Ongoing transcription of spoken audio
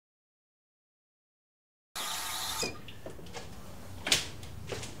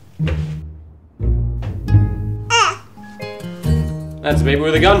That's a baby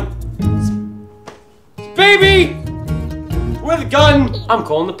with a gun. Baby with a gun. I'm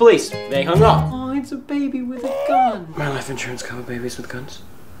calling the police. They hung up. Oh, it's a baby with a gun. My life insurance cover babies with guns.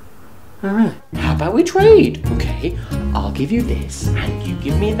 Oh, really? How about we trade? Okay, I'll give you this and you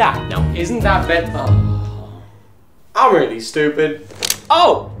give me that. Now, isn't that better? Oh, I'm really stupid.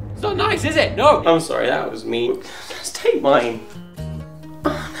 Oh, it's not nice, is it? No. I'm sorry, that was mean. Let's take mine.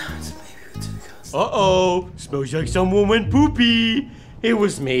 Oh, no, it's a baby with 2 guns. Uh-oh, smells like someone went poopy. It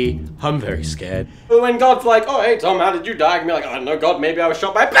was me. I'm very scared. But when God's like, oh, hey, Tom, how did you die? I can be like, I don't know, God, maybe I was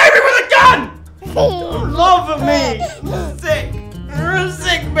shot by a baby with a gun! Don't laugh at me. I'm sick. You're a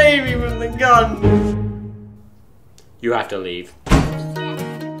sick baby with a gun. You have to leave.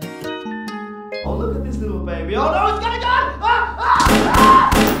 Oh, look at this little baby. Oh, no, it's got a gun! Ah, ah, ah!